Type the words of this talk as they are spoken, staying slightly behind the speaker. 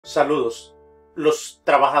Saludos. Los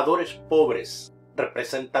trabajadores pobres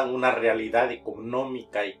representan una realidad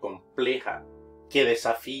económica y compleja que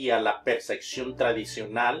desafía la percepción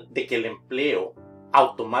tradicional de que el empleo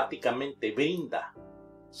automáticamente brinda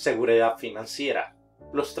seguridad financiera.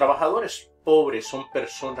 Los trabajadores pobres son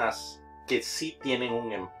personas que sí tienen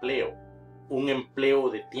un empleo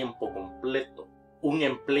de tiempo completo, un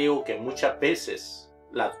empleo que muchas veces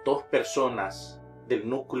las dos personas del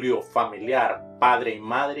núcleo familiar, padre y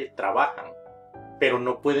madre, trabajan, pero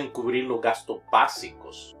no pueden cubrir los gastos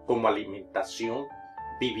básicos como alimentación,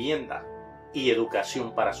 vivienda y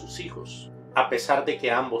educación para sus hijos. A pesar de que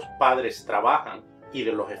ambos padres trabajan y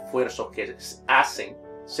de los esfuerzos que hacen,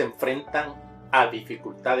 se enfrentan a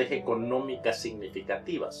dificultades económicas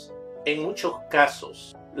significativas. En muchos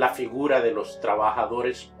casos, la figura de los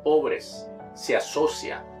trabajadores pobres se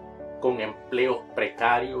asocia con empleos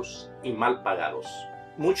precarios y mal pagados.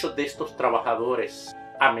 Muchos de estos trabajadores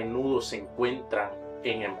a menudo se encuentran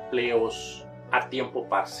en empleos a tiempo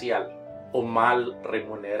parcial o mal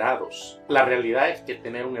remunerados. La realidad es que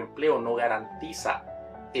tener un empleo no garantiza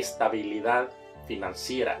estabilidad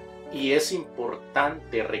financiera y es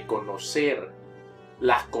importante reconocer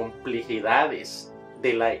las complejidades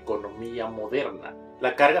de la economía moderna.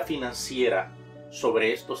 La carga financiera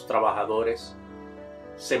sobre estos trabajadores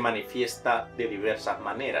se manifiesta de diversas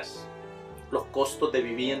maneras. Los costos de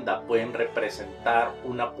vivienda pueden representar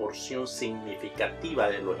una porción significativa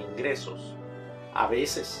de los ingresos, a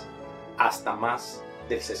veces hasta más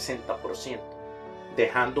del 60%,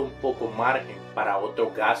 dejando un poco margen para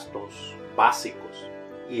otros gastos básicos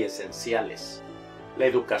y esenciales. La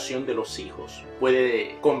educación de los hijos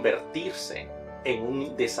puede convertirse en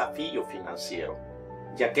un desafío financiero,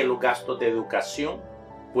 ya que los gastos de educación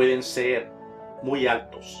pueden ser muy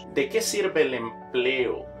altos. ¿De qué sirve el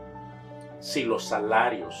empleo si los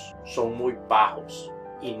salarios son muy bajos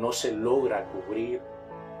y no se logra cubrir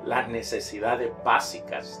las necesidades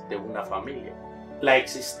básicas de una familia? La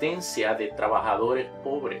existencia de trabajadores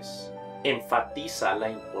pobres enfatiza la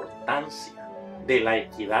importancia de la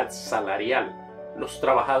equidad salarial. Los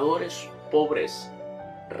trabajadores pobres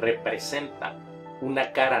representan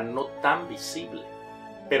una cara no tan visible,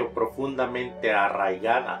 pero profundamente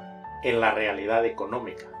arraigada en la realidad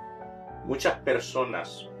económica. Muchas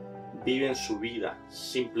personas viven su vida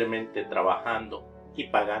simplemente trabajando y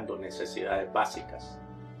pagando necesidades básicas.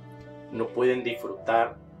 No pueden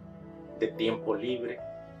disfrutar de tiempo libre,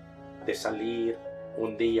 de salir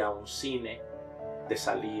un día a un cine, de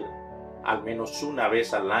salir al menos una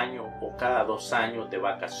vez al año o cada 2 años de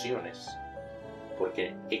vacaciones,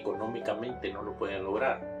 porque económicamente no lo pueden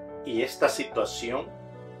lograr. Y esta situación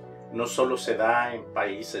no solo se da en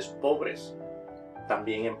países pobres,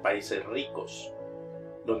 también en países ricos,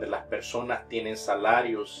 donde las personas tienen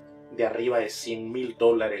salarios de arriba de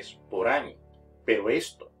 $100,000 por año. Pero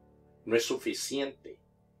esto no es suficiente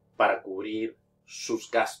para cubrir sus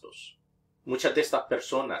gastos. Muchas de estas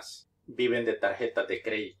personas viven de tarjetas de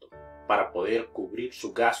crédito. Para poder cubrir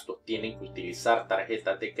sus gastos tienen que utilizar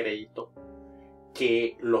tarjetas de crédito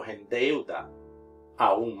que los endeuda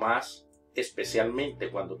aún más, especialmente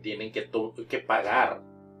cuando tienen que pagar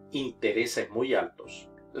intereses muy altos.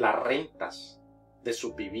 Las rentas de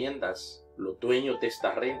sus viviendas, los dueños de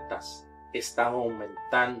estas rentas están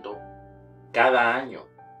aumentando cada año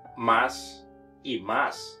más y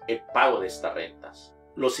más el pago de estas rentas.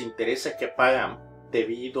 Los intereses que pagan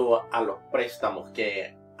debido a los préstamos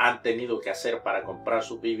que han tenido que hacer para comprar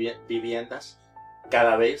sus viviendas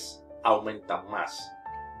cada vez aumentan más.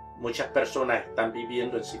 Muchas personas están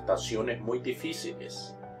viviendo en situaciones muy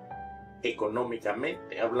difíciles,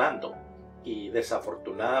 económicamente hablando, y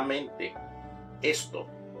desafortunadamente esto,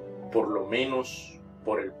 por lo menos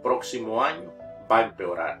por el próximo año, va a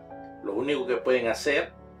empeorar. Lo único que pueden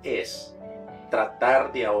hacer es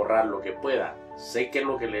tratar de ahorrar lo que puedan. Sé que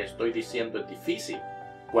lo que les estoy diciendo es difícil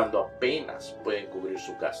cuando apenas pueden cubrir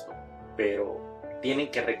su gasto, pero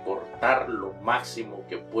tienen que recortar lo máximo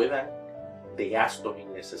que puedan de gastos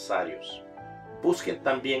innecesarios. Busquen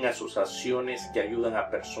también asociaciones que ayudan a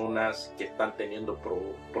personas que están teniendo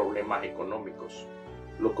problemas económicos.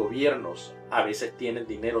 Los gobiernos a veces tienen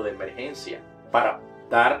dinero de emergencia para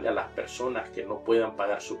darle a las personas que no puedan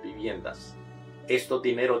pagar sus viviendas. Estos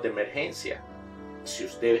dineros de emergencia, si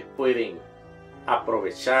ustedes pueden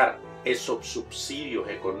aprovechar esos subsidios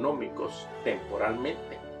económicos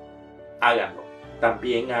temporalmente, háganlo.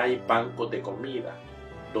 También hay bancos de comida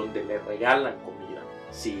donde les regalan comida.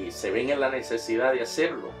 Si se ven en la necesidad de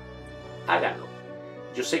hacerlo, háganlo.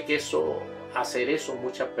 Yo sé que hacer eso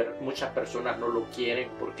muchas personas no lo quieren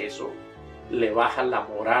porque eso le baja la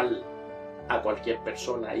moral a cualquier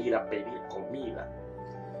persona ir a pedir comida.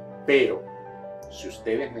 Pero si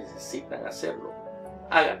ustedes necesitan hacerlo,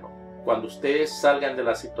 háganlo. Cuando ustedes salgan de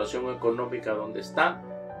la situación económica donde están,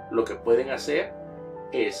 lo que pueden hacer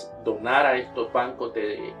es donar a estos bancos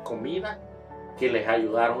de comida que les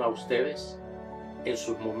ayudaron a ustedes en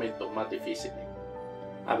sus momentos más difíciles.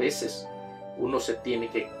 A veces uno se tiene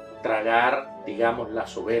que tragar, digamos, la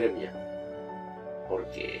soberbia,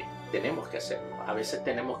 porque tenemos que hacerlo. A veces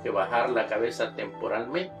tenemos que bajar la cabeza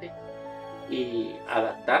temporalmente y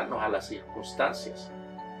adaptarnos a las circunstancias.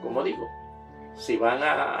 Como digo, si van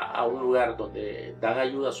a un lugar donde dan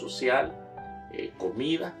ayuda social,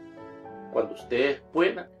 comida, cuando ustedes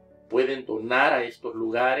pueden donar a estos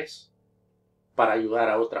lugares para ayudar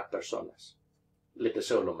a otras personas. Les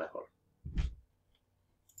deseo lo mejor.